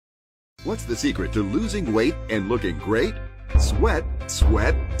What's the secret to losing weight and looking great? Sweat,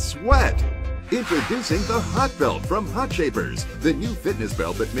 sweat, sweat! Introducing the Hot Belt from Hot Shapers, the new fitness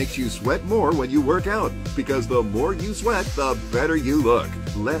belt that makes you sweat more when you work out. Because the more you sweat, the better you look.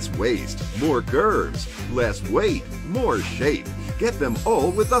 Less waist, more curves. Less weight, more shape. Get them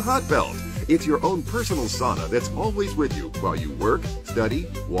all with the Hot Belt. It's your own personal sauna that's always with you while you work, study,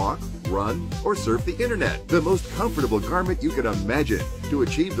 walk, run, or surf the internet. The most comfortable garment you can imagine to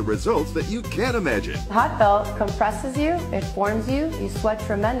achieve the results that you can imagine. The Hot Belt compresses you, it forms you, you sweat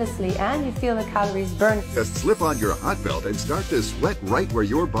tremendously, and you feel the calories burn. Just slip on your Hot Belt and start to sweat right where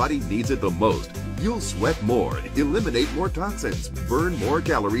your body needs it the most. You'll sweat more, eliminate more toxins, burn more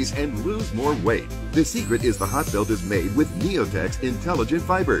calories, and lose more weight. The secret is the Hot Belt is made with Neotech's intelligent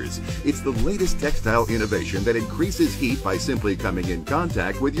fibers. It's the latest textile innovation that increases heat by simply coming in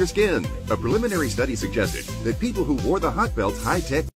contact with your skin. A preliminary study suggested that people who wore the Hot Belt's high-tech